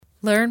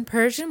Learn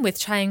Persian with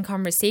Chai and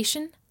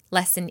Conversation,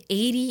 Lesson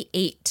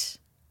 88.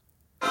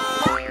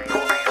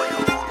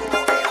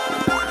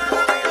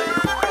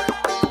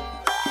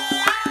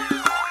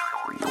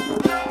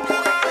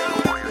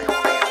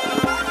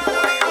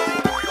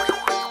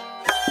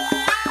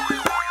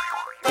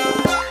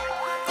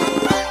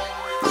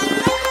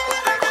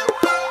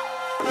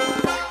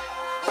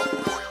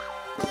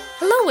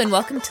 Hello and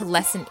welcome to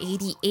Lesson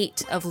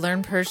 88 of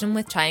Learn Persian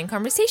with Chai and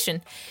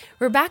Conversation.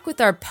 We're back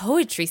with our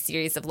poetry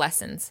series of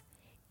lessons.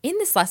 In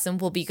this lesson,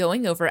 we'll be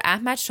going over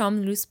Ahmad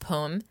Shamlou's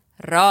poem,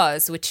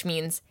 Raz, which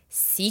means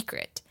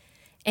secret.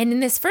 And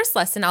in this first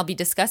lesson, I'll be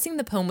discussing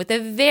the poem with a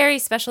very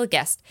special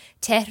guest,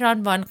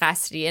 Tehran Van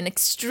Qasri, an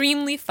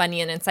extremely funny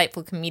and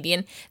insightful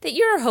comedian that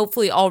you're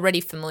hopefully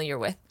already familiar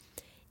with.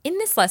 In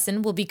this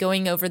lesson, we'll be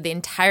going over the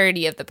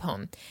entirety of the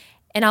poem.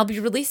 And I'll be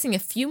releasing a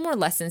few more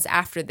lessons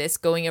after this,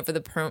 going over the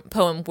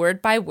poem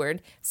word by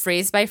word,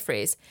 phrase by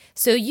phrase,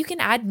 so you can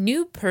add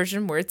new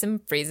Persian words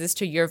and phrases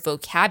to your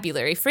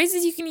vocabulary,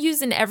 phrases you can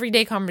use in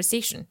everyday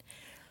conversation.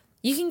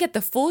 You can get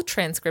the full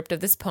transcript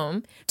of this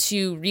poem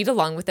to read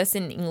along with us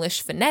in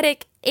English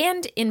phonetic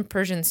and in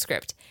Persian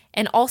script,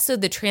 and also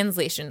the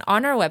translation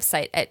on our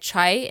website at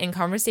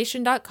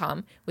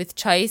chaiandconversation.com, with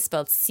chai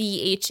spelled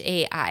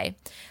C-H-A-I.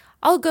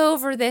 I'll go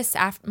over this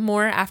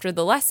more after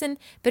the lesson,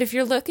 but if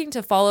you're looking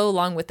to follow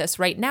along with us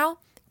right now,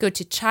 go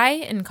to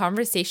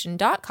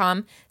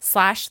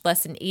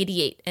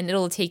chaiandconversation.com/lesson88 and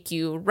it'll take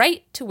you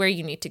right to where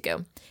you need to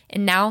go.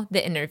 And now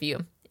the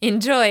interview.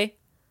 Enjoy!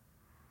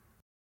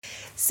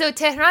 So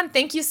Tehran,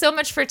 thank you so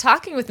much for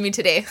talking with me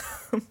today.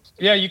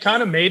 Yeah, you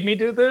kind of made me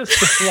do this.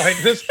 Like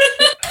this.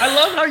 I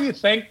love how you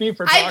thank me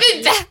for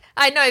talking.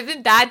 I've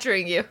been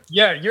badgering you.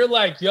 Yeah, you're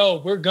like,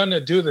 yo, we're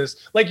gonna do this.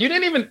 Like you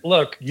didn't even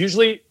look.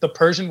 Usually the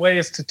Persian way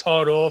is to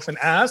start off and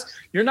ask.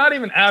 You're not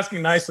even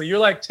asking nicely. You're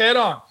like,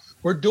 Tehran,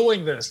 we're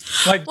doing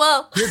this. Like,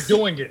 you're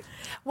doing it.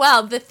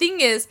 Well, the thing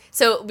is,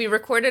 so we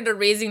recorded a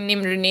Raising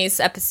Nimrini's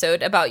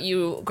episode about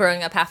you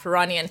growing up half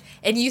Iranian,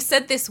 and you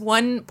said this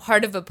one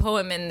part of a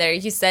poem in there.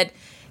 You said,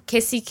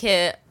 "Kesi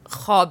ke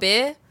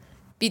khabe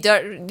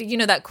bidar." You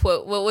know that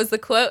quote? What was the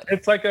quote?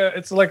 It's like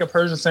a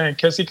Persian saying,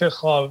 "Kesi ke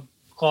khab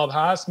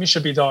hast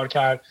mishe bidar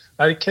kard,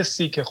 vali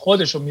kesi ke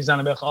khodesho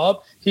mizane be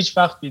khab hich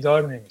vaqt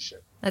bidar nemishe."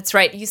 That's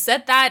right. You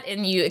said that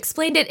and you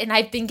explained it, and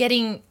I've been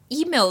getting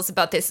emails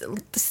about this.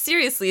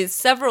 Seriously,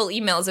 several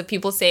emails of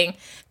people saying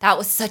that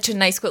was such a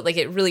nice quote. Like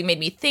it really made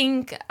me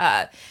think.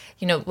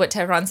 What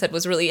Tehran said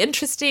was really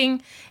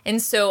interesting.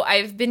 And so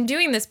I've been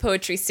doing this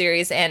poetry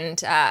series,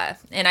 and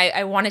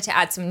I wanted to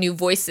add some new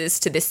voices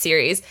to this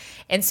series.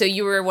 And so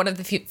you were one of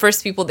the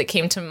first people that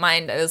came to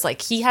mind. I was like,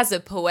 he has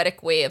a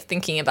poetic way of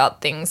thinking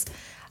about things.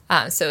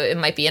 So it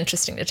might be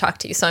interesting to talk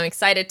to you. So I'm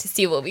excited to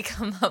see what we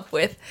come up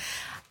with.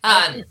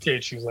 I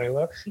appreciate you,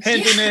 Layla.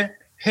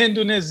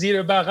 Hindune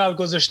zir baghal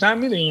gozashtan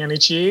miduni yani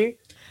chi?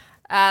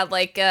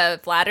 Like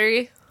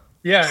flattery.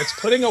 Yeah, it's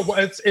putting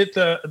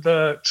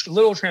the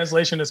little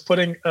translation is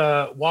putting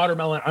a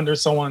watermelon under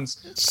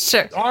someone's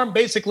arm.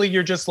 Basically,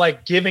 you're just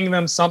like giving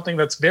them something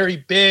that's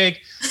very big,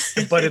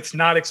 but it's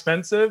not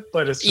expensive,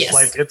 but it's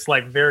just it's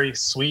like very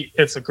sweet.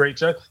 It's a great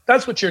job.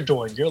 That's what you're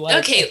doing. You're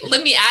like, okay,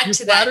 let me add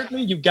to that. You flattered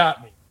me, you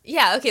got me.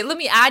 Yeah, okay, let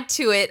me add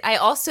to it. I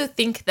also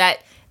think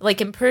that,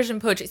 like in Persian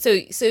poetry,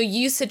 so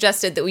you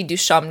suggested that we do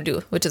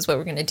Shamlou, which is what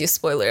we're going to do,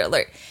 spoiler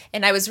alert.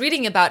 And I was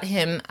reading about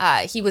him.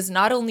 He was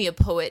not only a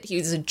poet, he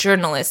was a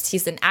journalist,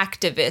 he's an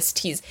activist,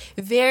 he's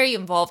very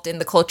involved in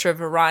the culture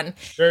of Iran.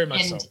 Very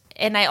much so.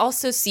 And I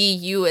also see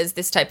you as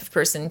this type of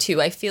person too.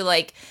 I feel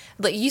like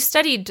you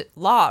studied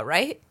law,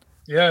 right?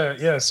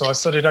 Yeah. So I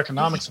studied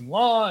economics and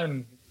law,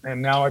 and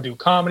now I do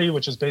comedy,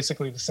 which is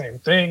basically the same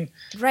thing.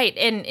 Right.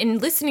 And in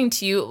listening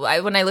to you,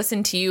 when I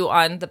listen to you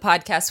on the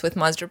podcast with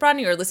Maz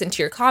Jabrani or listen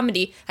to your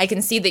comedy, I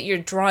can see that you're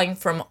drawing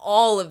from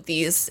all of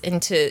these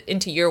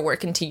into your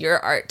work, into your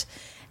art.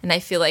 And I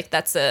feel like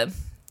that's another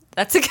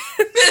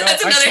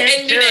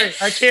hand in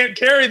it. I can't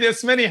carry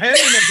this many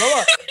hands in it. Go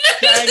on.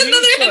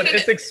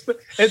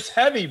 It's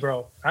heavy,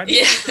 bro. I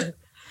need to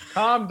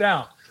calm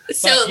down.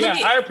 So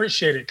but, I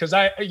appreciate it because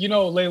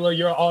Layla,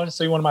 you're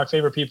honestly one of my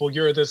favorite people.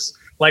 You're this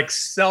like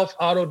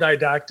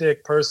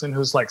self-autodidactic person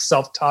who's like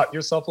self-taught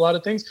yourself a lot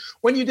of things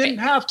when you didn't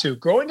have to.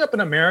 Growing up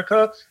in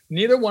America,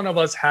 neither one of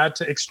us had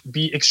to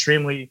be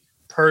extremely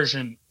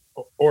Persian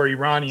or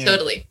Iranian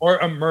or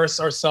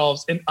immerse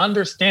ourselves in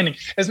understanding.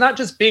 It's not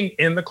just being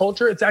in the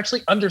culture, it's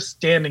actually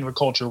understanding the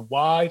culture,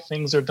 why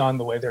things are done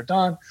the way they're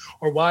done,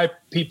 or why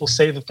people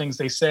say the things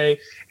they say,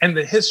 and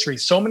the history.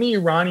 So many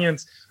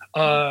Iranians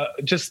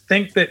just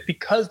think that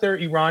because they're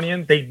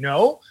Iranian, they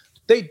know.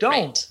 They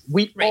don't.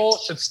 We all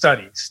should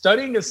study.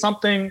 Studying is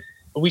something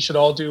we should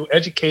all do.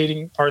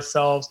 Educating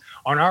ourselves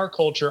on our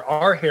culture,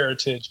 our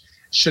heritage,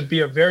 should be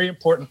a very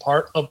important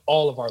part of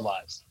all of our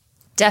lives.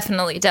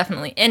 Definitely.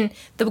 And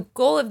the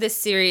goal of this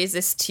series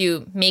is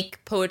to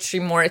make poetry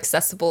more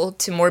accessible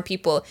to more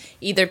people,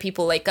 either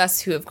people like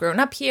us who have grown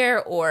up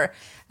here or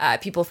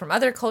people from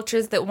other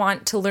cultures that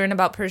want to learn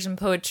about Persian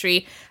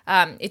poetry.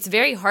 It's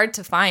very hard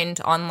to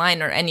find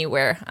online or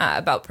anywhere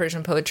about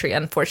Persian poetry,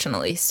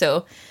 unfortunately.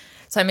 So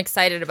So I'm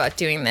excited about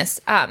doing this.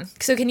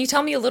 So can you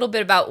tell me a little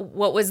bit about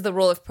what was the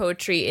role of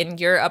poetry in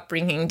your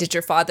upbringing? Did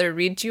your father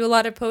read you a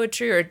lot of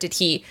poetry, or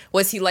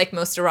was he like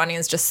most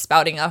Iranians, just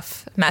spouting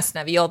off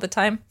Masnavi all the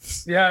time?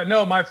 Yeah,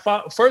 no,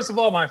 first of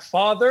all, my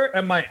father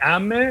and my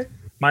amme,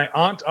 my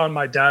aunt on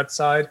my dad's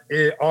side,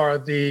 are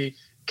the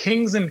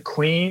kings and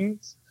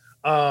queens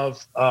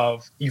of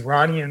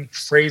Iranian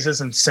phrases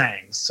and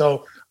sayings.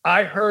 So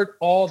I heard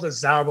all the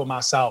Zarb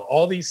al-Masal,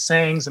 all these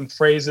sayings and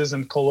phrases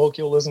and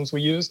colloquialisms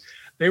we use.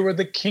 They were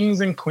the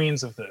kings and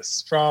queens of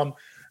this, from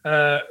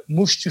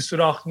mush to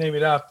surach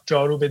nemiraf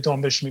jaru be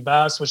dombesh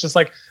mibas, which is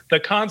like the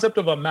concept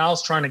of a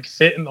mouse trying to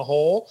fit in the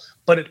hole,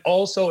 but it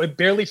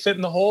barely fit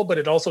in the hole, but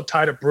it also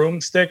tied a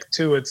broomstick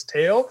to its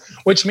tail,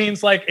 which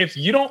means like if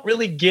you don't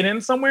really get in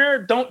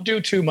somewhere, don't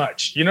do too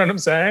much. You know what I'm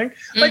saying?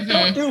 Like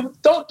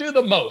don't do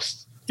the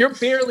most. You're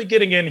barely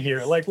getting in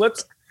here. Like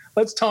let's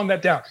tone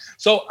that down.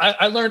 So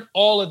I learned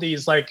all of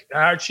these, like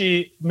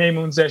Archie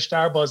Meimun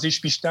Zeshtar,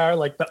 Bazish Bishtar,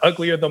 like the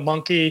uglier the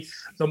monkey,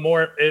 the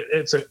more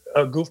it's a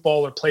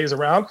goofball or plays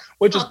around,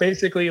 which is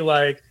basically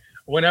like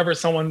whenever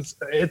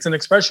it's an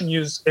expression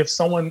used if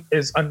someone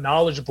is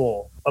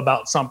unknowledgeable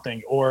about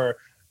something or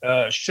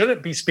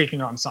shouldn't be speaking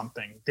on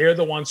something. They're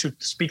the ones who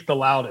speak the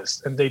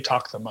loudest and they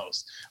talk the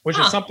most, which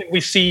is something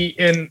we see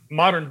in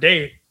modern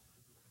day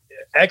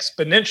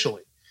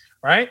exponentially,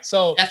 right?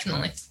 So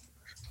definitely.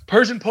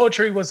 Persian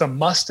poetry was a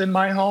must in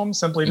my home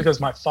simply because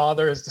my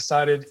father has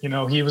decided,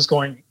 he was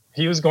going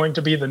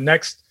to be the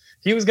next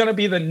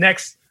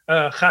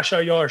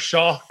Khashayar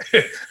Shah.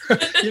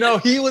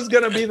 He was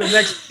going to be the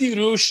next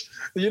Tirush,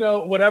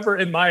 whatever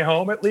in my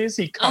home, at least.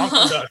 He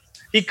conquered us.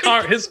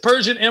 His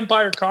Persian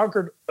Empire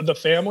conquered the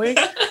family.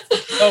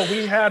 So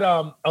we had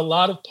a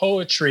lot of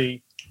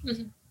poetry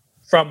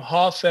from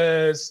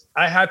Hafez.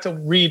 I had to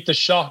read the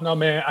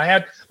Shahnameh. I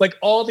had like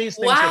all these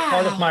things were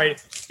part of my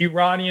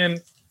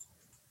Iranian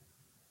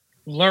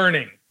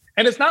learning.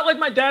 And it's not like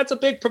my dad's a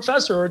big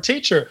professor or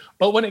teacher,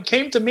 but when it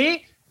came to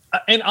me,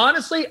 and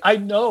honestly, I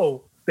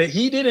know that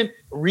he didn't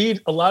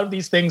read a lot of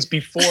these things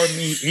before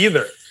me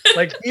either.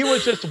 Like he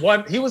was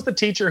the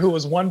teacher who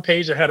was one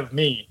page ahead of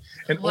me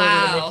in order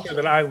to make sure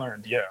that I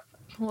learned. Yeah.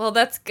 Well,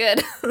 that's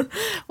good.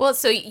 Well,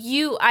 so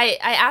I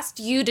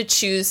asked you to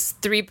choose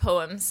 3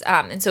 poems.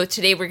 And so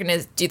today we're going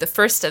to do the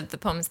first of the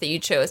poems that you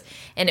chose.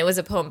 And it was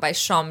a poem by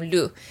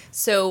Shamlou.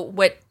 So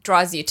what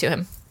draws you to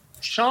him?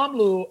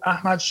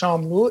 Ahmad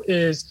Shamlou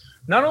is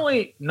not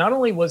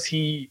only was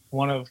he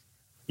one of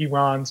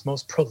Iran's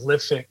most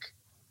prolific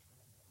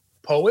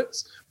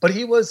poets, but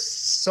he was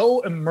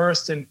so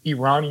immersed in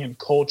Iranian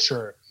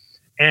culture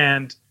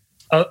and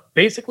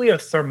basically a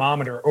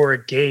thermometer or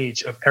a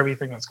gauge of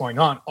everything that's going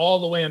on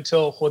all the way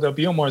until Toudeh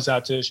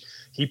Biomor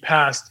he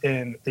passed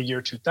in the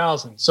year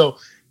 2000. So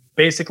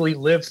basically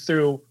lived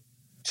through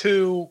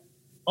 2,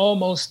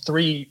 almost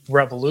 3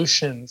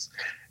 revolutions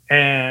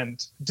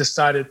and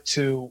decided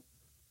to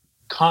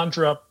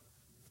conjure up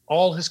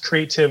all his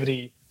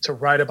creativity to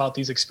write about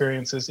these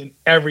experiences in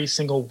every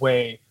single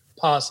way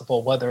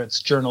possible, whether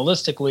it's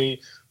journalistically,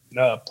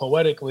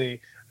 poetically,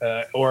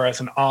 or as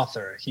an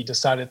author. He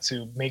decided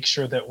to make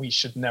sure that we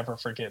should never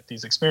forget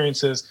these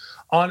experiences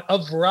on a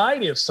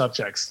variety of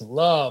subjects: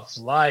 love,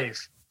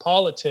 life,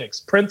 politics,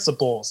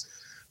 principles,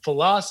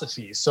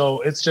 philosophy.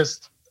 So it's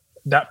just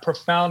that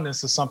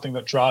profoundness is something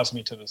that draws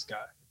me to this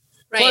guy.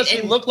 Right. Plus,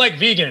 he looked like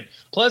vegan.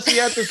 Plus, he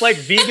had this like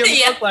vegan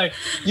look. Like,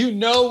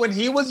 when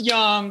he was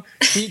young,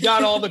 he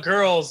got all the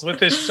girls with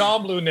his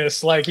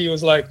Shamlou-ness. Like, he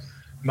was like,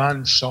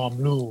 man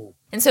Shamlou.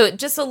 And so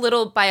just a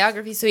little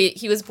biography. So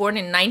he was born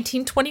in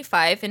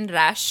 1925 in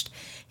Rasht,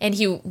 and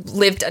he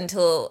lived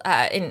until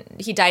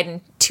he died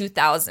in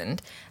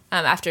 2000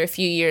 after a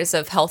few years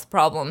of health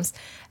problems.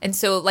 And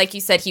so, like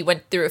you said, he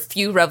went through a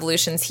few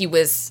revolutions. He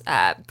was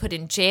put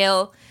in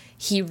jail.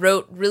 He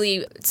wrote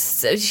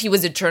he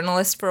was a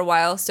journalist for a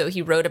while, so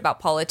he wrote about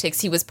politics.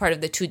 He was part of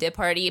the Toudeh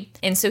party.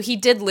 And so he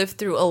did live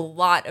through a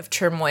lot of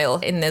turmoil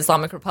in the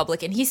Islamic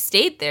Republic, and he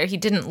stayed there. He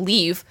didn't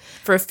leave.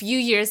 For a few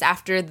years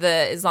after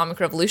the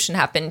Islamic Revolution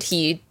happened,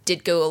 he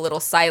did go a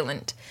little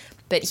silent,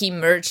 but he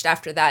merged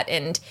after that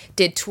and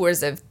did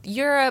tours of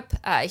Europe.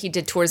 He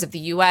did tours of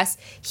the US.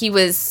 He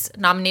was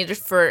nominated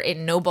for a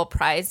Nobel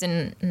Prize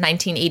in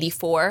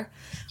 1984.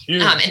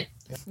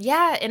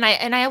 Yeah,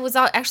 and I was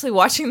actually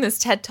watching this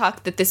TED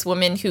Talk that this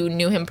woman who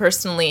knew him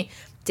personally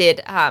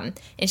did, and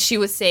she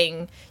was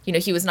saying,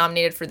 he was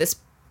nominated for this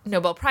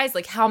Nobel Prize.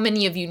 Like, how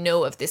many of you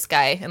know of this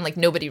guy? And like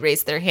nobody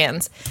raised their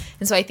hands.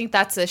 And so I think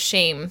that's a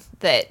shame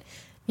that,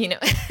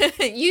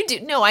 you do.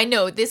 No, I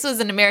know this was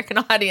an American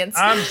audience.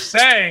 I'm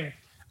saying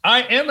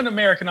I am an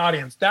American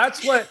audience.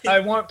 That's what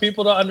I want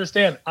people to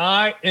understand.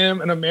 I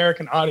am an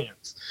American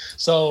audience.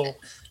 So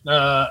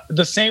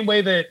the same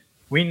way that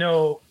we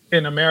know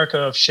in America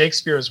of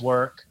Shakespeare's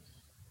work,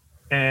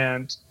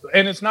 and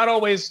it's not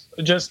always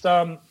just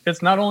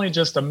it's not only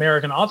just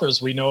American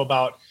authors we know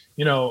about,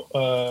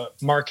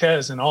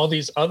 Marquez and all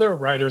these other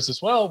writers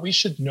as well. We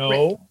should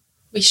know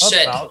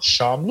about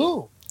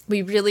Shamlou.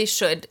 We really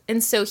should.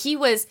 And so he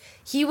was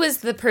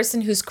the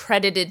person who's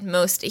credited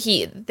most.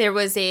 There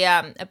was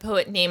a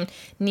poet named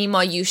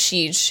Nima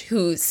Yushij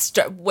who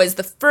was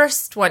the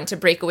first one to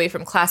break away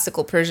from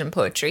classical Persian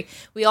poetry.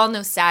 We all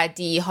know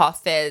Sa'di,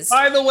 Hafez.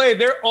 By the way,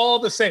 they're all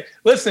the same.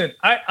 Listen,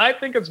 I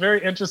think it's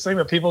very interesting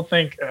that people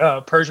think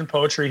Persian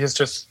poetry has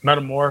just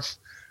metamorphed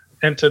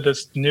into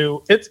this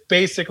new. It's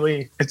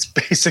basically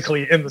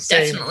in the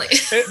same.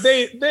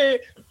 Definitely. They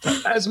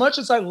as much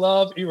as I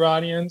love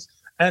Iranians,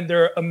 and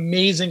they're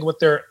amazing with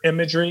their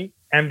imagery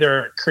and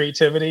their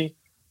creativity,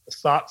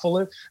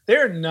 thoughtfulness,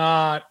 they're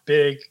not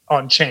big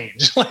on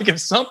change. Like if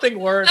something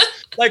works,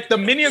 like the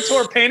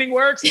miniature painting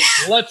works,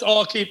 let's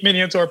all keep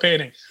miniature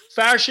painting.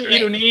 Fashion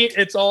Irani,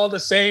 it's all the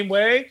same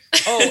way.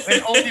 Oh,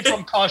 and only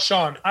from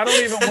Kashan. I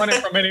don't even want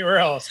it from anywhere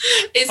else.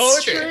 It's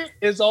Poetry true.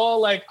 is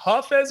all like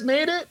Hafez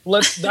made it.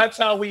 That's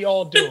how we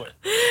all do it.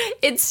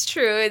 It's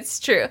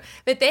true.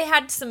 But they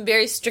had some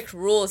very strict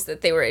rules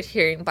that they were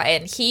adhering by,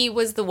 and he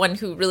was the one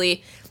who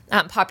really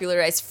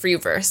popularized free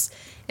verse.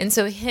 And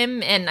so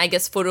him and I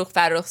guess Farrukh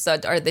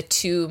Farrokhzad are the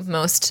two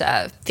most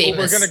famous. Who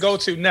we're gonna go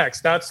to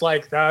next. That's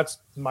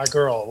my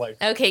girl.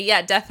 Like, okay,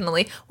 yeah,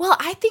 definitely. Well,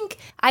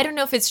 I don't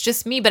know if it's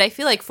just me, but I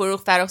feel like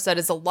Farrukh Farrokhzad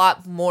is a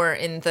lot more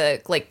in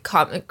the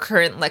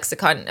current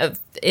lexicon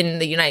in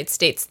the United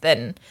States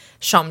than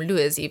Shamlou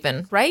is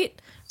even, right?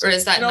 Or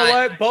is that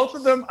what? Both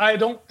of them, I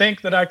don't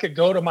think that I could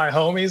go to my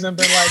homies and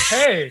be like,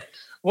 hey,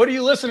 what are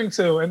you listening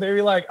to? And they'd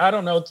be like, I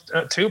don't know,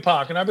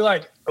 Tupac. And I'd be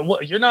like,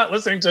 what? You're not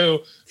listening to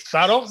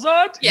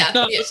Farrokhzad? Yeah,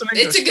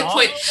 it's a good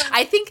point.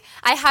 I think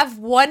I have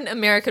one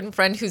American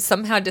friend who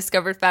somehow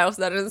discovered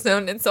Farrokhzad on his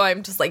own, and so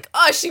I'm just like,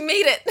 oh, she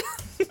made it.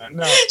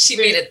 No, she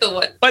made it, the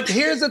one. But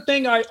here's the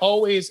thing I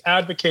always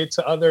advocate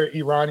to other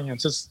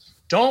Iranians is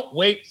don't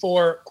wait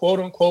for quote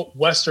unquote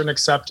Western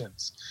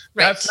acceptance.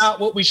 Right. That's not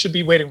what we should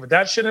be waiting for.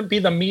 That shouldn't be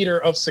the meter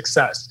of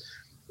success.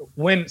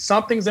 When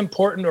something's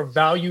important or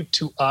valued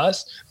to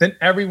us, then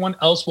everyone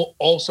else will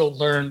also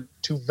learn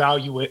to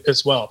value it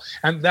as well.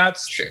 And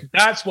that's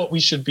what we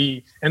should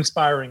be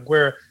inspiring,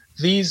 where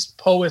these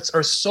poets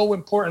are so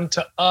important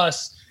to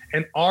us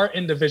in our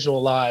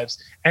individual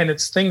lives. And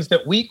it's things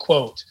that we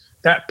quote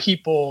that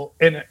people,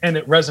 and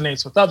it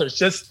resonates with others.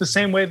 Just the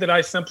same way that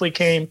I simply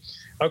came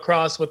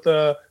across with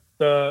the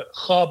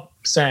khab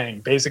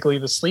saying, basically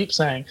the sleep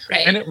saying.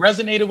 Right. And it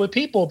resonated with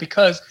people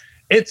because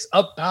it's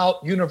about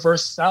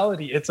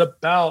universality. It's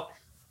about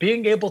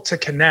being able to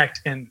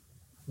connect and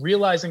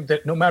realizing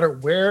that no matter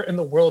where in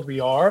the world we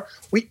are,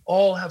 we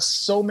all have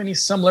so many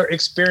similar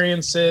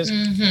experiences,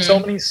 so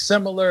many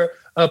similar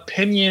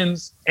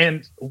opinions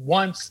and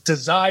wants,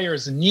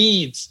 desires,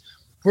 needs.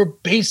 We're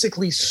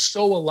basically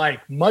so alike,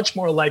 much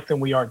more alike than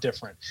we are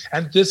different.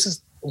 And this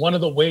is one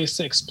of the ways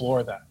to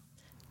explore that.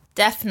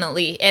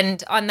 Definitely.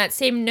 And on that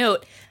same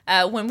note,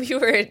 when we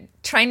were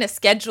trying to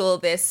schedule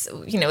this,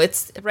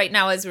 it's right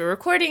now as we're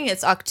recording,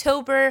 it's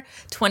October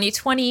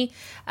 2020.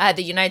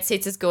 The United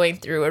States is going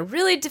through a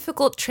really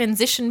difficult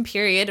transition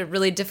period, a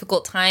really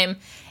difficult time.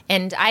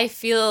 And I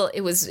feel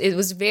it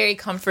was very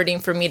comforting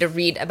for me to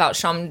read about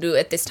Shamlou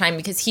at this time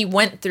because he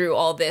went through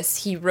all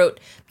this. He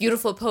wrote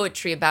beautiful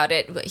poetry about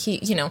it.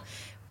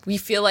 We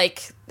feel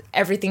like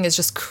everything is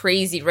just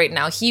crazy right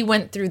now. He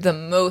went through the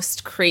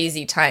most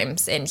crazy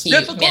times, and he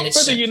difficult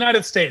for the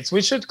United States.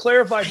 We should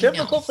clarify.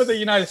 Difficult for the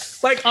United.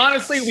 Like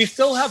honestly, we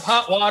still have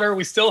hot water.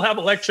 We still have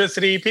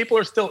electricity. People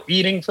are still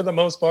eating for the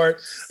most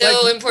part.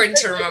 So important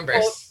to remember.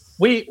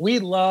 We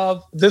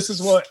love. This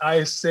is what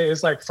I say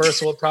is like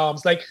first world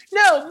problems. Like,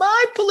 no,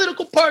 my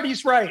political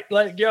party's right.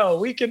 Like, yo,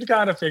 we can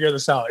kind of figure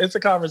this out. It's a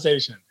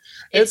conversation.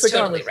 It's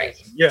totally right.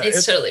 Yeah,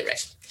 it's totally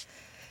right.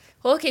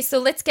 Well, okay, so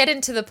let's get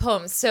into the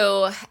poem.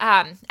 So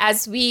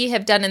as we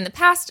have done in the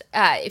past,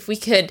 if we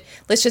could,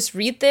 let's just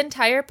read the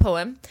entire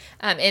poem.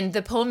 And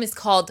the poem is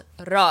called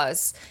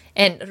Raz.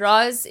 And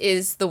Raz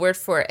is the word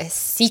for a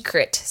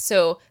secret.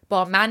 So,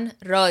 ba man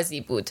razi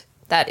bud.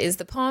 That is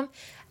the poem.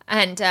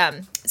 And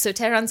so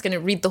Tehran's going to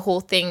read the whole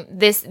thing.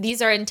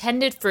 These are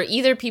intended for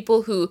either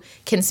people who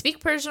can speak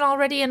Persian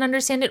already and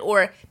understand it,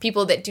 or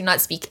people that do not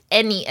speak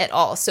any at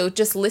all. So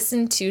just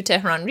listen to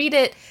Tehran read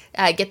it,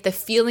 get the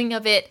feeling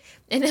of it,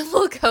 and then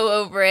we'll go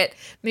over it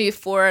maybe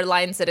 4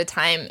 lines at a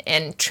time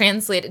and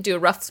translate it, do a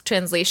rough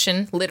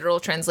translation,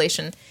 literal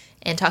translation,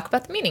 and talk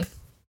about the meaning.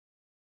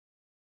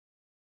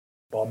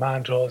 با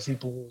من راضی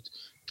بود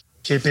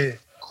که به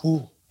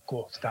کوه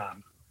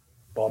گفتم.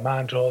 با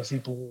من راضی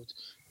بود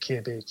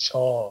که به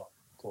چاه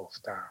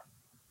گفتم.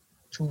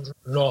 تو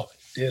راه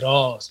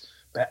دراز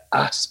به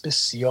اسب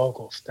سیاه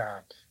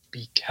گفتم.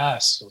 بی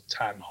کس و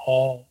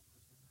تنها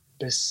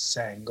به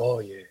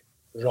سنگای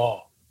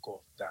راه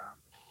گفتم.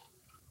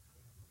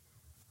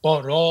 با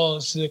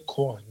راز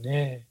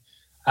کهنه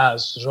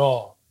از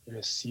راه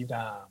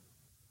رسیدم.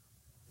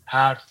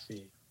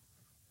 حرفی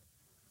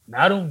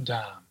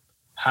نروندم،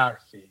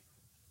 حرفی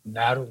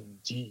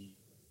نروندی.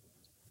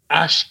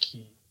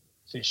 اشکی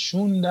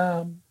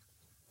فشوندم،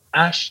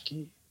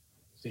 اشکی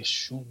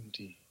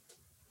فشوندی.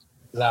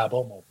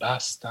 لبامو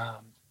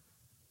بستم،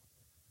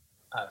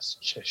 از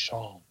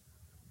چشام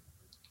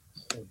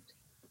خوندی.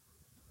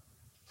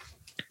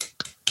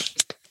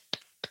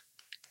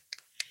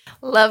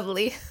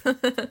 Lovely.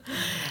 That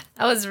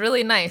was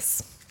really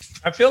nice.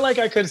 I feel like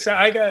I could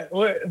say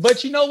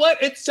but you know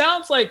what? It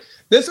sounds like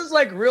this is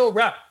like real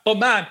rap. But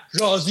man,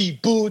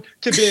 Razi Bood,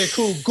 Kibe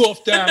Ku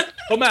Gofdam.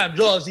 But man,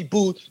 Razi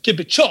Bood,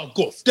 Kibe Cha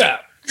Gofdam.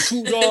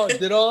 Toudeh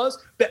Diraz,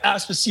 Be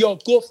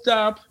Aspecial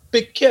Gofdam,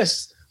 Be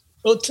Kiss,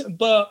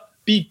 but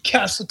Be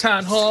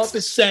Castletown Ha, Be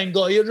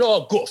Sangoy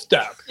Ra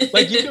Gofdam.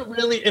 Like you could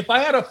really, if I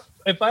had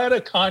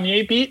a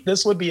Kanye beat,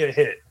 this would be a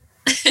hit.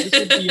 This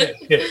would be a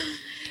hit.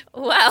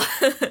 Wow.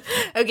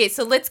 Okay,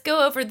 so let's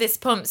go over this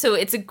poem. So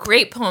it's a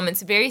great poem.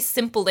 It's a very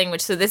simple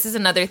language. So this is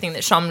another thing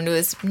that Shamlou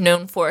is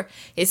known for,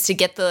 is to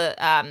get the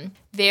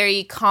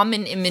very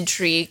common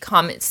imagery,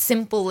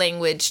 simple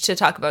language to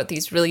talk about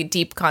these really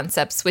deep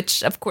concepts,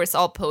 which of course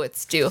all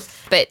poets do.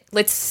 But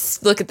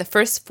let's look at the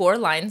first 4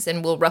 lines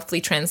and we'll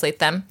roughly translate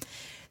them.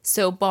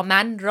 So ba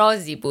man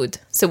razi bud.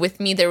 So with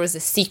me there was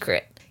a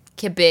secret.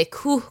 Ke be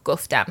kuh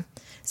goftam.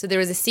 So there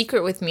was a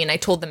secret with me and I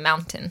told the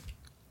mountain.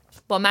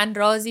 Ba man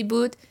razi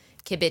bud.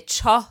 Ke be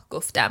cha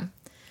goftam.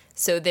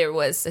 So there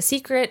was a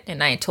secret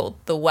and I told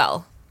the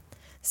well.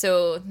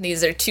 So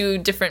these are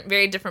 2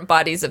 very different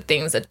bodies of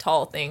things, a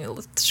tall thing, a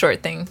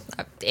short thing,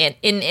 and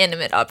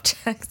inanimate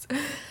objects.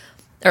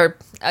 Or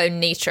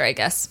nature, I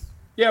guess.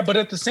 Yeah, but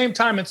at the same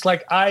time, it's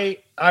like I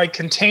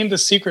contained the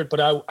secret, but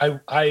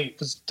I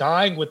was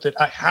dying with it.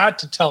 I had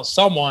to tell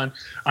someone.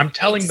 I'm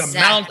telling the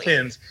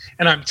mountains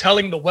and I'm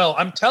telling the well.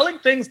 I'm telling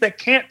things that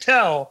can't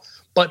tell,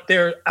 but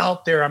they're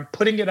out there. I'm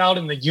putting it out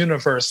in the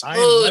universe. I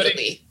am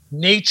letting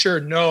nature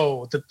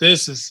know that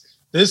this is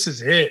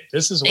it.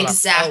 This is what I'm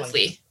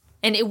telling.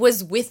 And it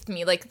was with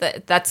me, like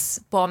that's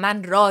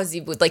Bauman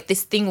Razi would, like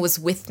this thing was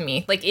with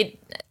me. Like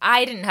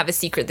I didn't have a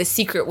secret. The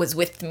secret was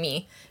with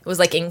me. It was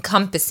like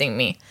encompassing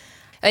me.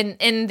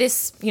 And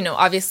this,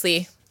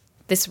 obviously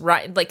this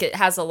like it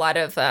has a lot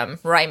of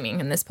rhyming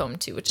in this poem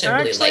too, which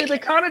I really like. They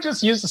kind of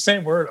just use the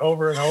same word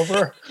over and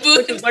over.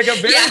 It's like a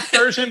very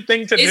Persian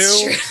thing to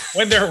do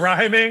when they're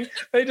rhyming.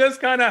 They just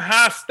kind of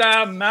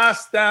hastam,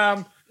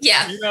 mastam.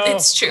 Yeah,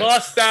 it's true.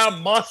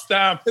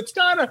 Mustam. It's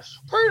kind of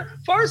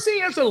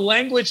Farsi as a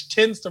language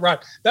tends to rhyme.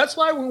 That's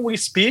why when we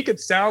speak, it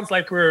sounds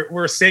like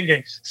we're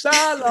singing.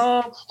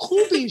 Salam,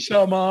 khubi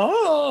shama.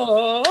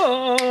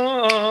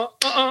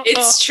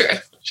 It's true.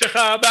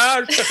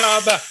 Shakhabar.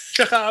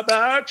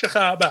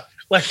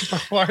 Like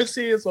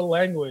Farsi is a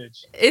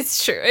language.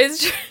 It's true.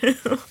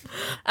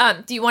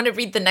 Do you want to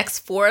read the next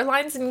 4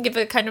 lines and give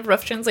a kind of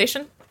rough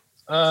translation?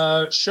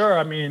 Sure.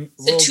 I mean,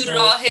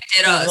 Toudeh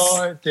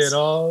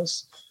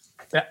Diraz.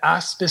 به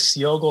اسب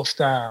سیاه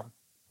گفتم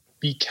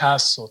بی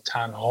کس و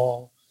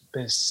تنها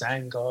به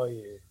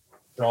سنگای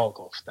را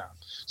گفتم.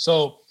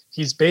 So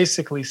he's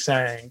basically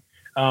saying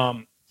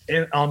on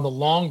the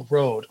long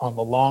road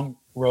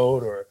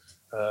or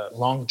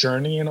long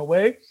journey in a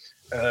way,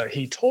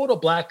 he told a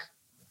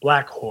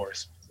black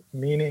horse,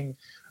 meaning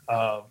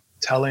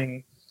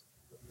telling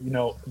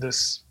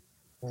this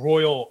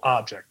royal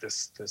object,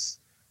 this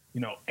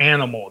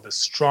animal, this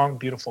strong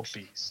beautiful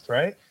beast,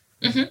 right?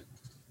 Mm-hmm.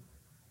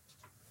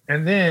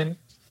 And then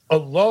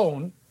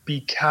alone,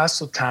 be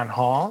castle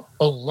tanha,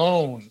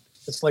 alone.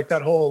 It's like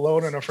that whole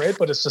alone and afraid,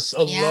 but it's just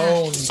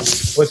alone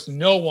with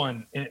no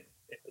one,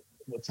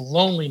 with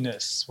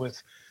loneliness,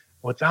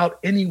 without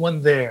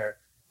anyone there.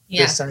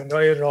 Yeah.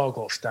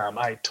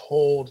 I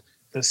told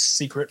the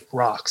secret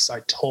rocks. I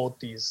told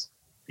these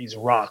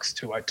rocks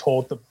too. I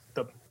told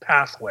the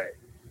pathway.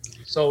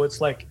 So it's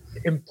like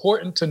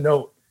important to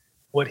note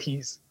what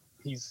he's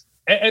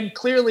and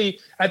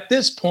clearly at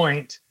this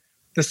point,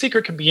 the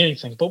secret can be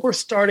anything, but we're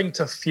starting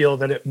to feel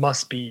that it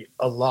must be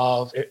a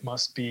love. It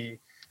must be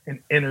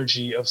an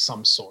energy of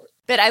some sort.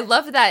 But I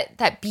love that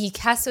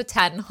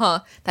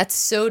bikasotan, that's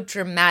so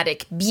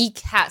dramatic.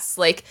 Bikas,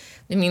 like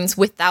it means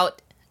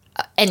without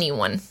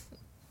anyone.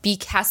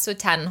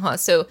 Bikasotan,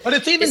 so. But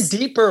it's even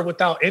deeper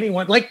without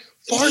anyone. Like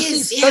Farsi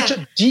is such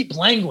a deep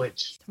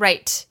language.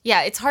 Right.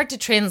 Yeah, it's hard to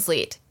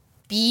translate.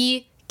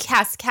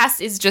 Kas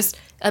is just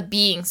a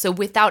being. So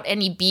without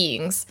any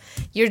beings,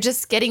 you're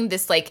just getting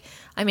this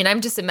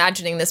I'm just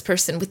imagining this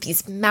person with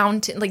these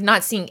mountains, like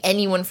not seeing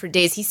anyone for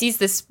days. He sees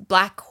this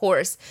black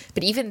horse,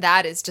 but even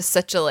that is just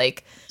such a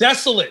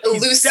desolate,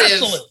 elusive.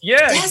 Desolate.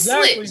 Yeah,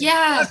 desolate. Exactly.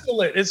 Yeah.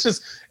 Desolate. It's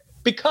just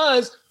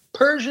because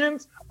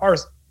Persians are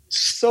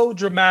so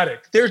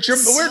dramatic. We're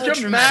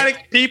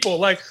dramatic people.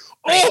 Like,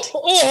 right.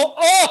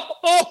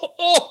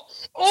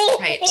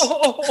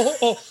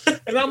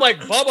 And I'm like,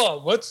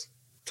 Bubba,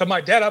 to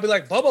my dad, I'll be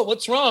like, Bubba,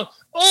 what's wrong?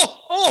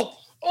 No.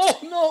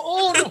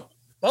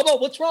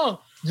 Bubba, what's wrong?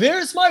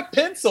 There's my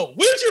pencil.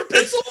 Where's your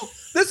pencil?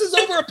 This is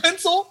over a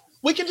pencil.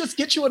 We can just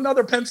get you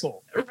another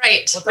pencil.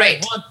 Right, but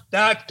I want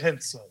that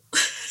pencil.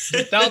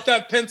 Without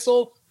that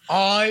pencil,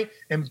 I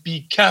am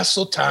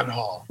Picasso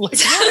Tanha.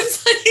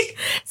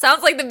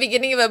 Sounds like the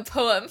beginning of a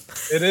poem.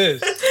 It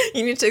is.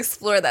 You need to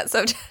explore that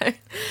sometime.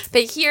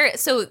 But here,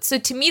 so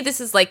to me, this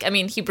is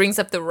he brings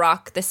up the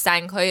rock, the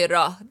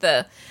sanghoira,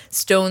 the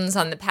stones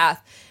on the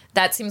path.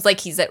 That seems like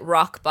he's at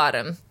rock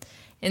bottom.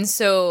 And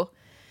so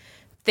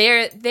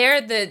there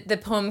the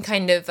poem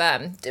kind of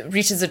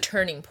reaches a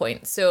turning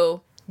point.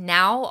 So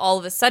Now, all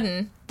of a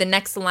sudden, the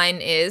next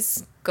line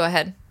is, go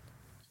ahead.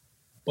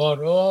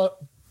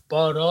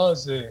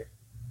 باراز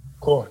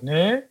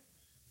کهنه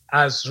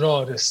از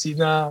راه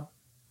رسیدم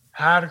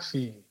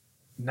حرفی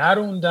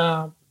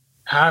نروندم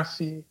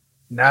حرفی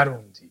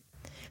نروندی.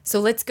 So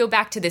let's go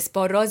back to this.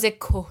 باراز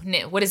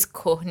کهنه. What is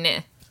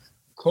کهنه?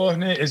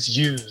 Kehne is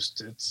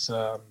used. It's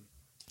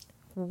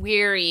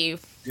weary,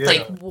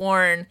 like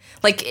worn,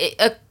 like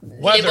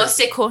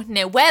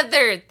weathered.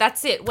 Weathered.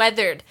 That's it.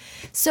 Weathered.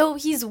 So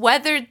he's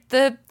weathered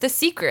the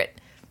secret.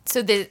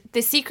 So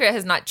the secret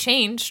has not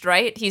changed,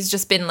 right? He's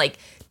just been like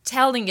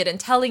telling it and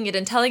telling it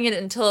and telling it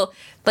until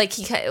like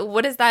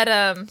what is that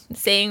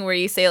saying where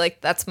you say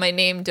like that's my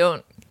name,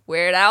 don't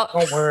wear it out.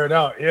 Don't wear it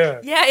out. Yeah.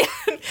 Yeah.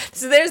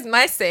 So there's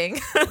my saying.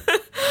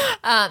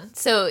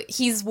 So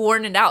he's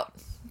worn it out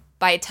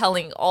by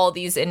telling all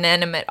these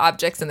inanimate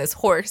objects and this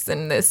horse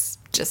and this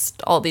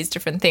just all these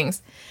different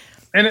things.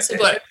 And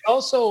it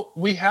also,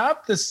 we have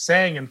this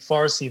saying in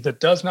Farsi that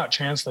does not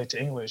translate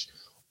to English.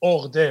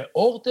 Orde.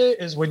 Orde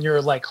is when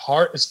your like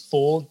heart is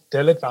full.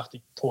 Delet vaqti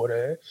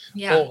pore.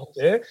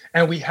 Orde.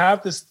 And we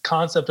have this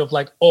concept of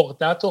like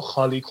ordato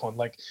khalikon,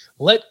 like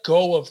let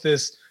go of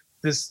this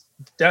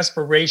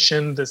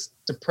desperation, this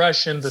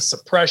depression, this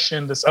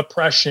suppression, this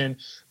oppression,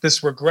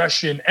 this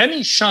regression,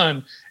 any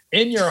shun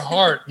in your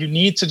heart, you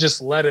need to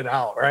just let it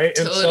out, right?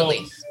 Totally.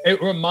 And so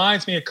it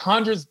reminds me, it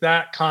conjures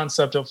that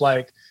concept of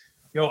like,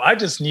 I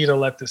just need to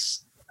let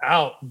this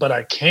out, but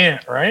I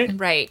can't, right?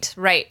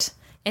 Right.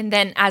 And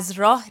then as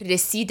rah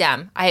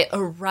residam, I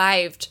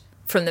arrived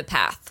from the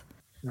path.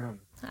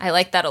 I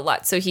like that a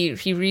lot. So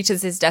he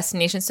reaches his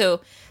destination.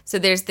 So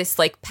there's this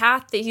like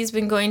path that he's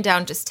been going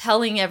down, just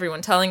telling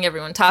everyone, talking.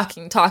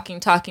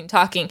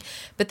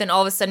 But then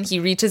all of a sudden he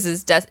reaches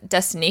his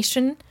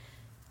destination.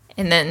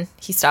 And then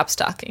he stops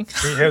talking.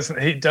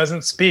 He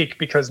doesn't speak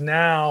because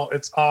now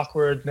it's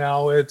awkward.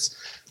 Now it's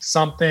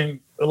something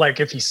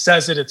like if he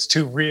says it, it's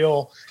too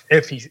real.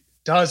 If he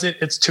does it,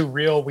 it's too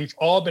real. We've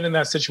all been in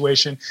that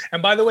situation.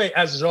 And by the way,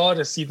 as Rah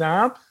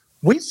Residam,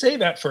 we say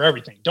that for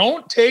everything.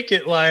 Don't take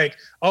it like,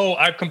 oh,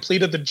 I've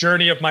completed the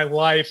journey of my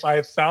life.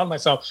 I've found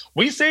myself.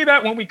 We say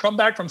that when we come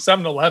back from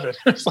 7-Eleven.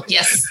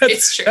 Yes,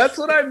 it's true. That's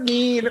what I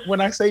mean when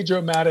I say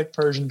dramatic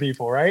Persian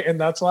people, right? And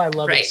that's why I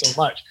love it so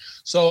much.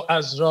 So,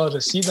 as Rah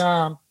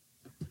Residam,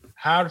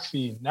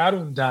 harfi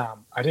narundam.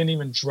 I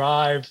didn't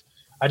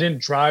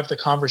drive the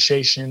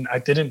conversation. I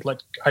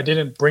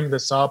didn't bring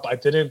this up. I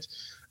didn't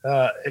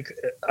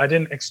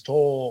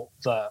extol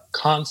the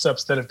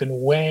concepts that have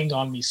been weighing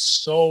on me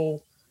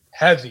so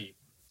heavy.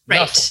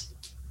 Right. Nothing.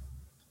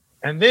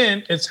 And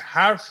then it's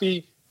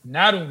harfi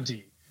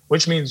narundi,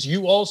 which means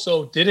you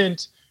also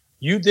didn't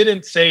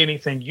say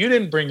anything. You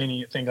didn't bring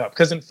anything up.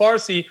 Because in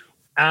Farsi,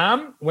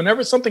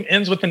 whenever something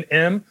ends with an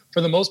M,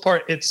 for the most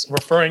part, it's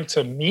referring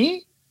to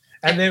me.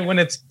 And then when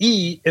it's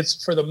E,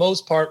 it's for the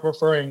most part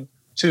referring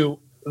to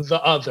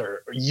the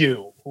other,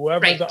 you,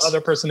 whoever the other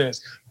person is.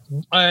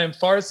 And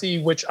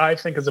Farsi, which I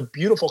think is a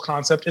beautiful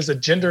concept, is a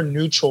gender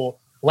neutral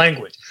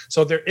language.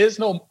 So there is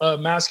no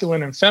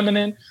masculine and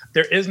feminine.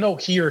 There is no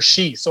he or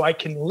she. So I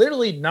can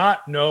literally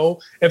not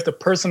know if the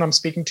person I'm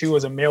speaking to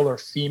is a male or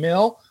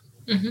female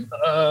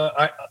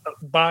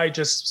by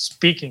just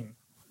speaking.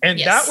 And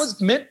that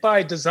was meant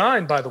by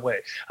design, by the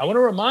way. I want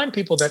to remind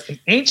people that in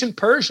ancient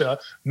Persia,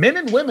 men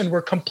and women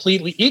were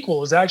completely equal.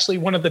 It was actually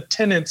one of the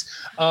tenets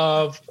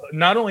of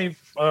not only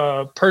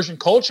Persian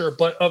culture,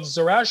 but of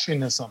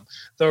Zoroastrianism,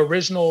 the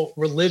original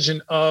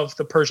religion of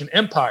the Persian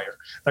Empire.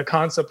 The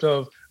concept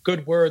of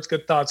good words,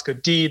 good thoughts,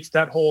 good deeds,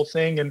 that whole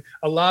thing. And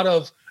a lot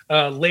of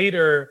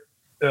later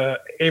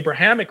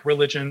Abrahamic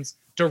religions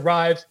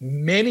derive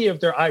many of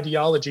their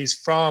ideologies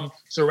from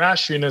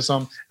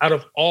Zoroastrianism out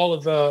of all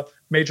of the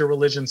major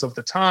religions of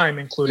the time,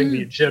 including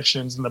the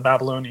Egyptians and the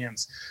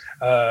Babylonians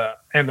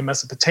and the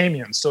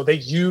Mesopotamians. So they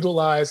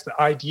utilize the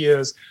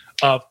ideas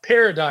of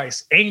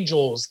paradise,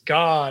 angels,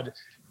 God,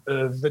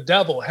 the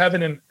devil,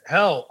 heaven and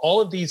hell.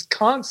 All of these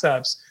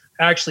concepts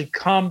actually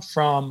come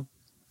from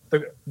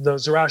the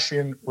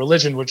Zoroastrian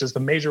religion, which is the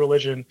major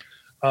religion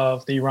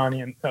of the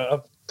Iranian,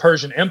 of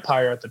Persian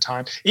Empire at the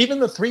time. Even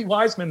the three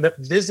wise men that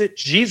visit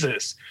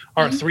Jesus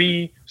are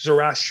three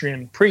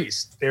Zoroastrian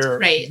priests. They're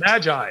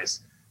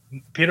Magi's,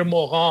 Peter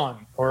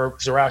Moran, or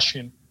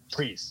Zoroastrian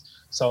priests.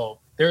 So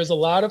there's a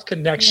lot of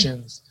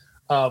connections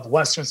of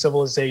Western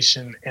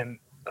civilization and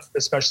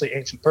especially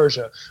ancient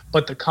Persia.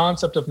 But the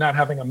concept of not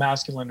having a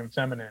masculine and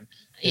feminine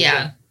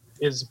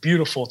is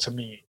beautiful to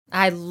me.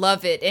 I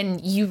love it.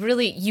 And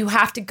you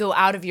have to go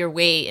out of your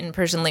way in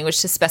Persian language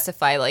to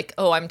specify like,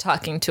 oh, I'm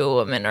talking to a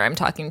woman or I'm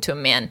talking to a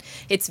man.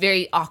 It's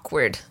very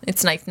awkward.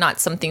 It's like not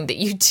something that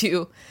you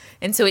do.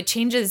 And so it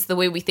changes the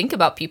way we think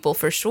about people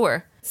for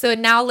sure. So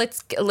now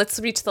let's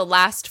reach the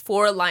last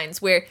four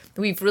lines where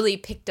we've really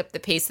picked up the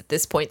pace at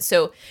this point.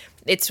 So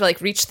it's like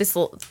reached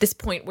this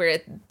point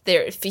where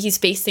he's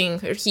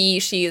facing, or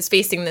she is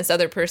facing this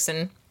other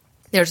person.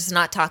 They're just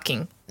not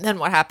talking. Then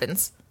what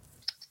happens?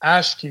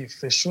 Ashki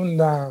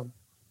feshundam,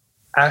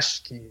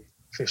 ashki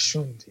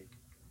feshundi.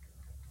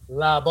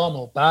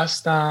 Labamo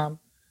bastam,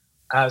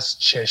 از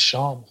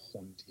چشام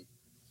خوندی.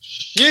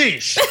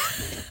 Sheesh.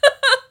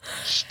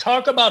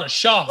 Talk about a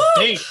shah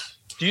bait.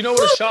 Do you know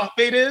what a shah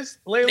bait is,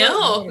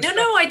 Layla?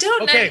 No, I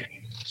don't. Okay,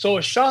 so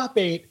a shah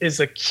bait is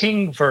a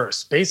king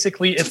verse.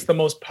 Basically, it's the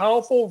most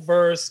powerful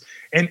verse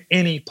in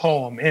any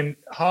poem. And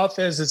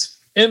Hafiz is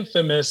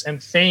infamous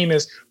and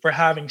famous for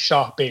having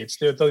shah baits.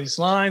 There are these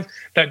lines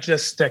that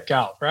just stick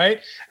out,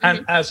 right?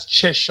 And as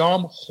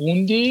chesham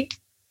khundi,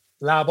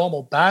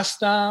 labamo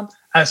bastam,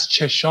 as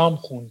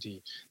chesham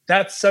khundi.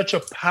 That's such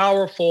a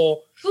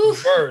powerful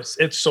verse.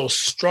 It's so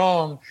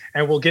strong,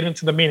 and we'll get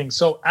into the meaning.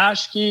 So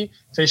ashki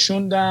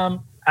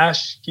feshundam,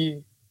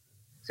 ashki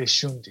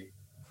feshundi.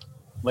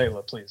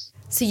 Layla, please.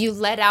 So you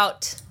let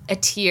out a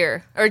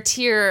tear, or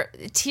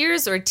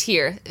tears or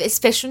tear. Is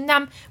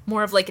feshundam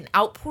more of like an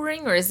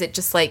outpouring, or is it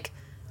just like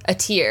a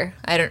tear?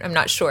 I'm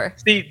not sure.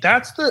 See,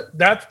 that's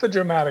the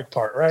dramatic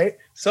part, right?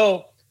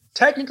 So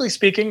technically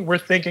speaking, we're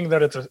thinking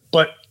that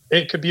but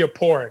it could be a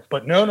pouring,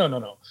 but no.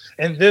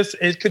 And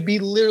it could be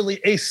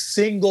literally a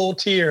single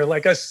tear,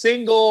 like a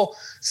single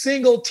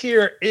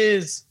tear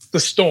is the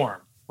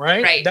storm,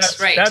 right? Right.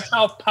 That's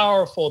how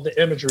powerful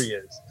the imagery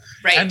is.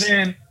 Right.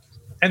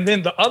 And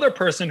then the other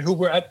person who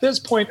we're at this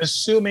point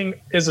assuming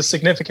is a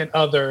significant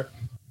other,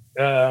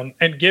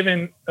 and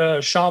given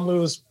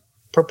Shamlou's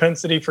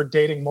propensity for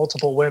dating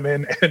multiple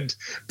women and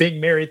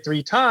being married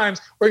 3 times,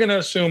 we're going to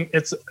assume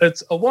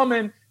it's a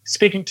woman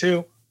speaking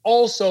to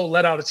also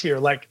let out a tear.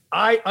 Like,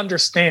 I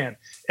understand.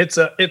 It's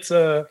a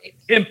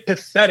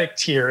empathetic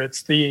tear.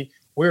 It's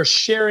we're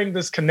sharing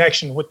this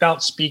connection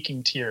without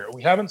speaking tear.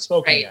 We haven't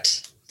spoken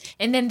yet.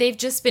 And then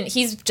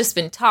he's just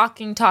been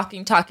talking.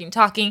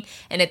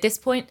 And at this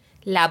point,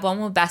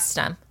 labamo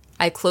bastam.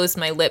 I closed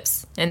my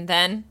lips. And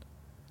then,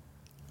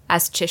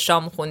 as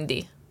chesham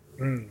khundi.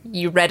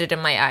 You read it in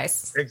my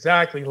eyes.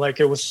 Exactly. Like,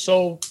 it was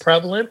so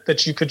prevalent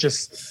that you could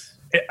just,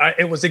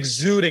 it was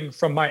exuding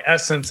from my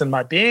essence and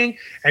my being,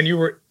 and you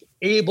were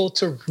able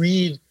to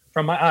read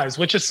from my eyes,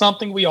 which is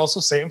something we also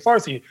say in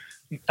Farsi,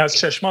 as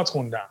cheshmat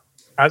khunda,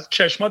 as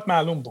cheshmat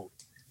malum bud.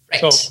 Right.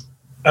 So,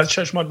 as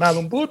cheshmat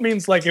malum bud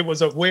means like it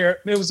was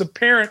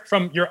apparent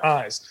from your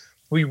eyes.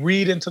 We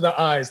read into the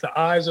eyes. The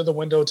eyes are the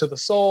window to the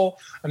soul,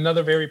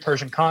 another very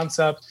Persian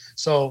concept.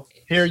 So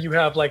here you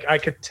have, like, I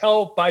could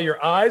tell by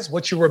your eyes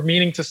what you were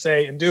meaning to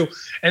say and do.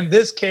 In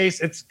this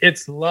case,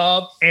 it's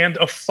love and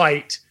a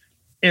fight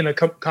in a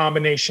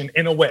combination,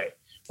 in a way,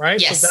 right?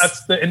 Yes. So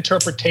that's the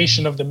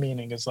interpretation of the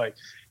meaning. It's like,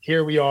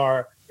 here we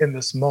are in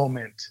this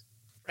moment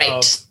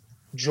of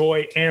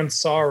joy and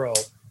sorrow,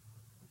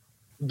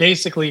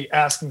 basically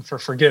asking for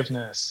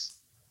forgiveness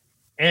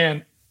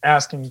and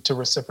asking to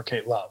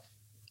reciprocate love.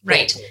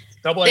 Right.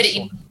 Double-edged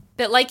sword.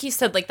 But like you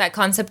said, like that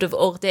concept of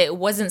uqde, it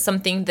wasn't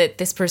something that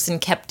this person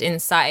kept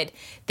inside.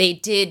 They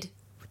did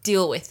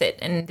deal with it,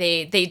 and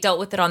they dealt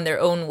with it on their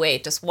own way,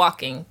 just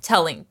walking,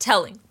 telling.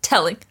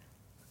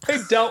 They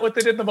dealt with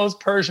it in the most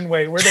Persian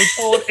way, where they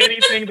told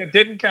anything that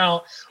didn't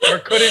count or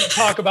couldn't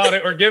talk about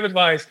it or give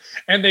advice.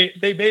 And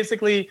they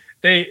basically,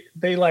 they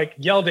like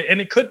yelled it. And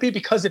it could be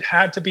because it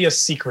had to be a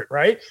secret,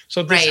 right?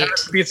 So this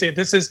has to be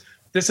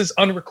this is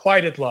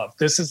unrequited love.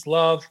 This is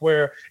love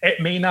where it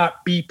may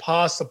not be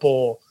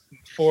possible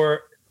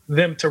for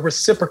them to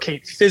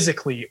reciprocate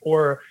physically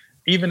or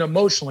even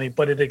emotionally,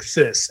 but it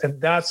exists.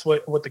 And that's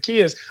what the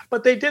key is.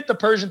 But they did the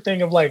Persian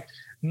thing of like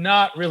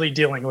not really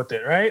dealing with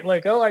it, right?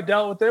 Like, oh, I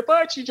dealt with it,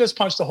 but you just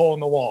punched a hole in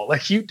the wall.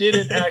 Like, you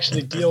didn't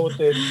actually deal with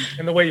it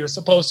in the way you're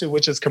supposed to,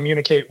 which is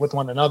communicate with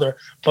one another.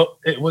 But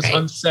it was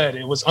unsaid.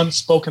 It was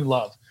unspoken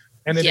love.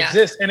 And it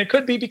exists. And it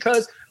could be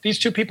because these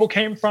two people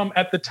came from,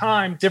 at the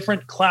time,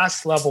 different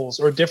class levels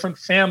or different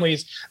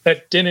families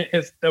that didn't,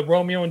 it's the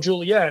Romeo and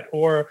Juliet,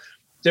 or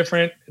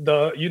different,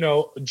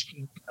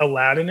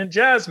 Aladdin and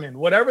Jasmine,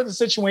 whatever the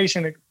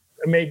situation it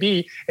may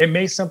be, it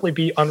may simply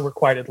be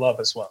unrequited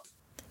love as well.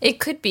 It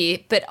could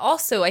be, but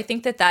also I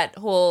think that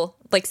whole,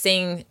 like,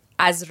 saying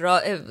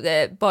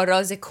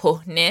baraz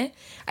kohne,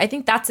 I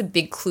think that's a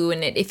big clue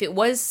in it. If it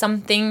was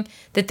something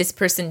that this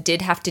person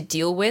did have to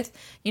deal with,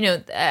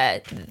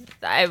 I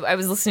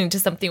was listening to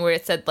something where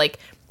it said, like,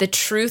 the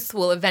truth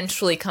will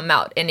eventually come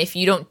out, and if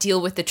you don't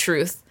deal with the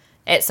truth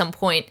at some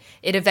point,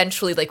 it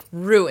eventually, like,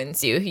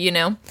 ruins you,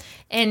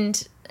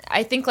 And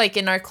I think, like,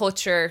 in our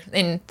culture,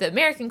 in the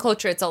American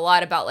culture, it's a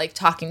lot about, like,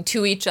 talking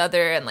to each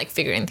other and, like,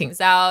 figuring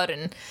things out,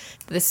 and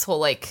this whole,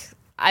 like,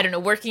 I don't know,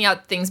 working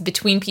out things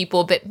between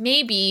people. But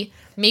maybe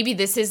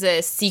this is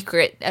a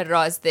secret, a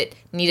raz, that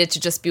needed to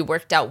just be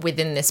worked out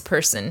within this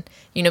person.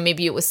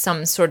 Maybe it was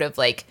some sort of,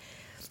 like,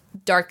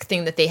 dark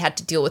thing that they had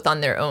to deal with on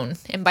their own.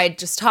 And by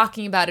just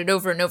talking about it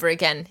over and over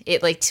again,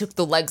 it, like, took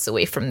the legs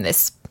away from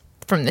this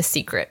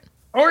secret.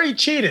 Or he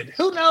cheated.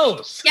 Who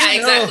knows? Yeah,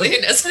 exactly.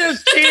 Who knows? He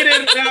just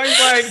cheated. Now he's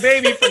like,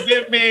 baby,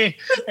 forgive me.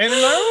 And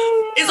he's like,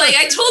 oh. He's like,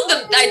 I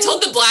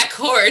told the black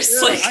horse.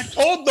 Yeah, like, I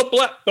told the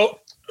black.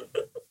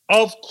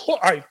 Of course,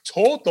 I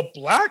told the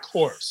black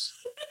horse.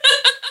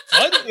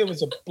 But it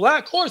was a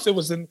black horse. It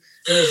was a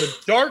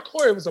dark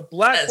horse. It was a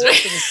black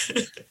horse.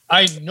 Right.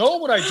 I know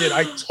what I did.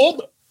 I told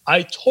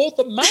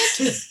the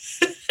mountain.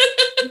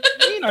 What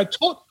do you mean?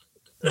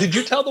 Did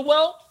you tell the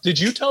well? Did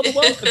you tell the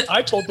well? 'Cause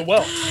I told the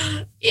well.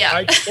 Yeah.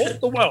 I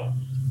told the well.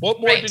 What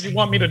more did you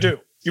want me to do?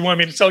 You want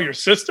me to tell your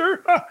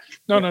sister?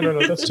 No.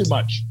 That's too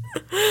much.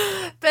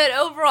 But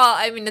overall,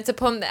 I mean, it's a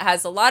poem that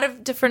has a lot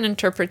of different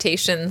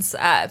interpretations.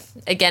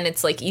 Again,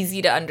 it's like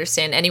easy to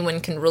understand.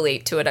 Anyone can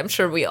relate to it. I'm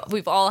sure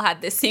we've all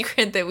had this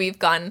secret that we've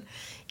gone,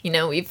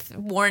 we've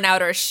worn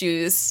out our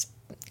shoes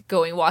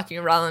walking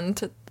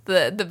around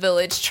the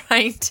village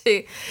trying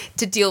to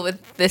deal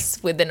with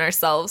this within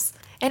ourselves.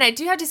 And I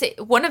do have to say,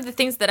 one of the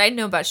things that I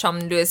know about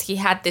Shamlou is he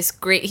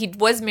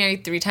was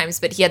married 3 times,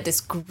 but he had this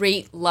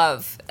great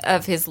love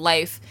of his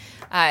life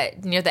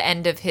near the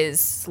end of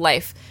his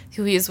life,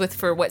 who he was with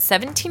for,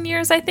 17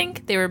 years, I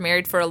think? They were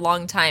married for a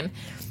long time.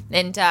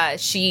 And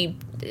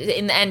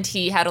in the end,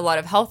 he had a lot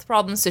of health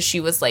problems, so she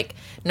was, like,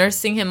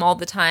 nursing him all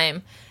the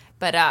time.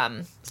 But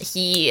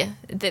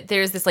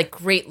there's this, like,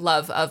 great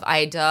love of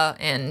Ida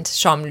and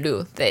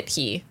Shamlou that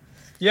he...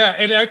 Yeah,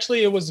 and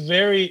actually it was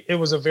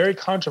a very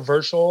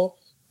controversial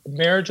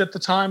marriage at the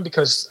time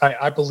because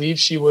I believe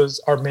she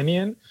was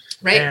Armenian,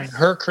 right? And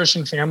her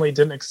Christian family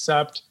didn't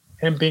accept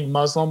him being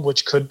Muslim,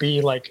 which could be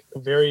like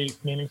very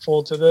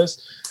meaningful to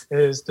this,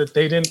 is that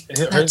they didn't.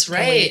 That's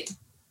right.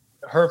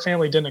 Her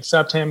family didn't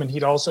accept him, and he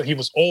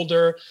was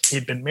older.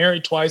 He'd been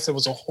married twice. It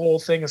was a whole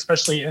thing,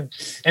 especially in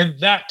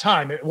that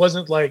time. It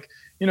wasn't like,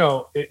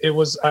 it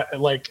was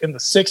like in the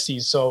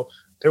 60s. So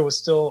there was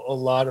still a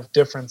lot of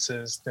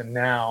differences than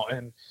now.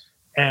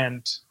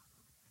 And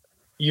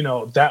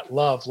that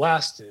love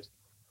lasted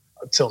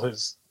until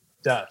his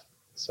death.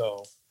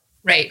 So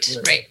right.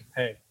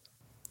 Hey.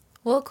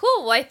 Well,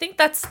 cool. Well, I think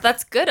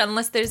that's good.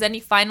 Unless there's any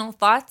final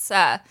thoughts,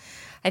 I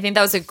think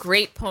that was a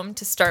great poem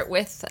to start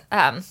with.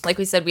 Like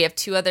we said, we have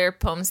 2 other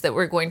poems that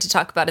we're going to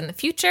talk about in the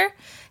future,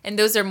 and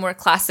those are more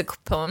classic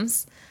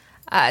poems.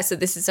 So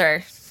this is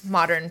our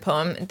modern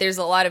poem. There's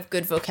a lot of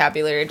good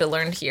vocabulary to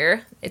learn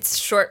here. It's a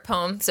short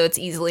poem, so it's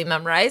easily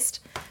memorized,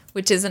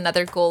 which is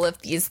another goal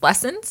of these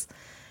lessons.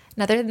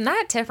 And other than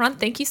that, Tehran,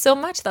 thank you so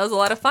much. That was a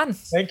lot of fun.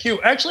 Thank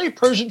you. Actually,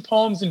 Persian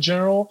poems in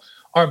general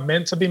are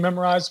meant to be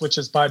memorized, which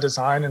is by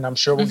design. And I'm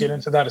sure we'll get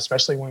into that,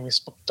 especially when we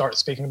start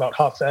speaking about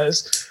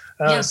Hafez,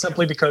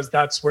 simply because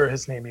that's where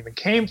his name even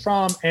came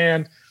from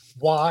and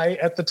why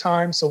at the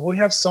time. So we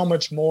have so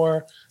much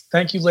more.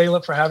 Thank you,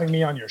 Layla, for having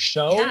me on your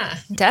show. Yeah,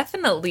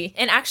 definitely.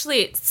 And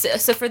actually,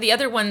 so for the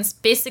other ones,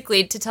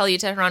 basically to tell you,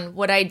 Tehran,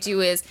 what I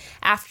do is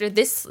after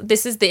this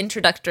is the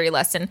introductory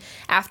lesson.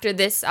 After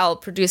this, I'll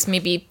produce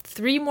maybe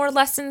 3 more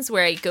lessons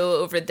where I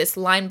go over this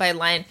line by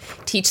line,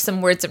 teach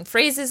some words and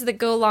phrases that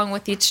go along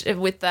with these.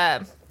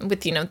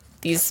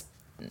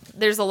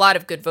 There's a lot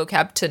of good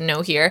vocab to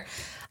know here.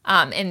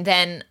 And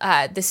then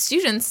the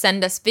students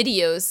send us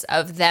videos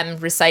of them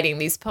reciting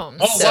these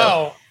poems. Oh,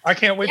 wow. I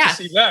can't wait to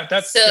see that.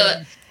 That's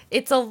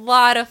It's a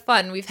lot of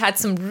fun. We've had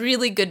some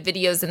really good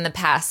videos in the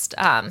past.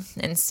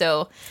 And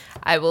so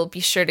I will be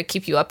sure to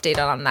keep you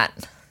updated on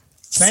that.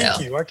 Thank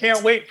you. I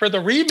can't wait for the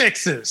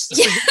remixes.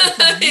 Yeah,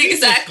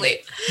 exactly.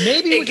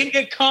 Maybe we can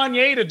get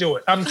Kanye to do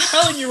it. I'm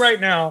telling you right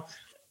now,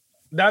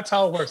 that's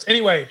how it works.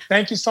 Anyway,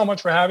 thank you so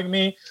much for having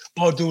me.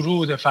 Thank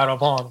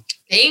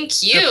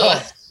you.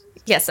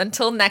 Yes,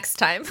 until next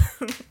time.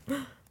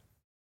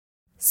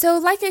 So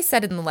like I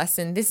said in the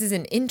lesson, this is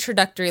an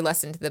introductory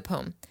lesson to the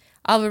poem.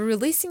 I'll be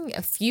releasing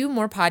a few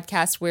more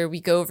podcasts where we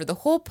go over the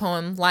whole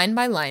poem line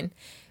by line.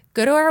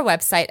 Go to our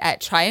website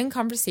at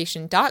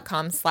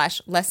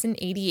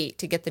tryandconversation.com/lesson88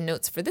 to get the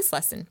notes for this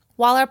lesson.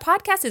 While our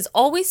podcast is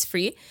always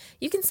free,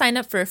 you can sign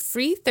up for a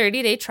free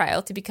 30-day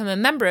trial to become a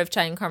member of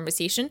Chai and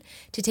Conversation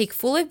to take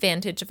full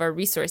advantage of our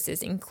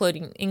resources,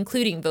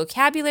 including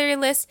vocabulary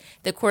lists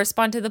that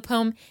correspond to the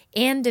poem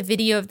and a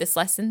video of this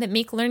lesson that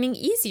make learning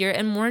easier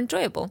and more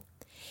enjoyable.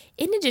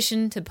 In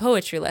addition to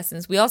poetry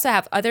lessons, we also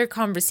have other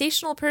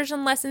conversational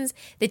Persian lessons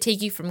that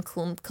take you from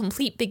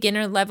complete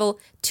beginner level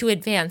to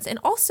advanced, and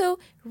also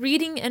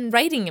reading and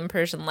writing in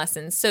Persian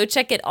lessons. So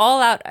check it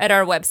all out at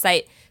our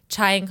website,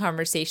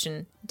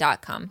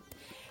 chaiandconversation.com.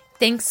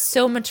 Thanks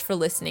so much for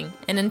listening,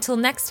 and until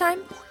next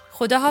time,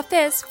 Khuda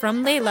Hafiz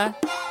from Layla.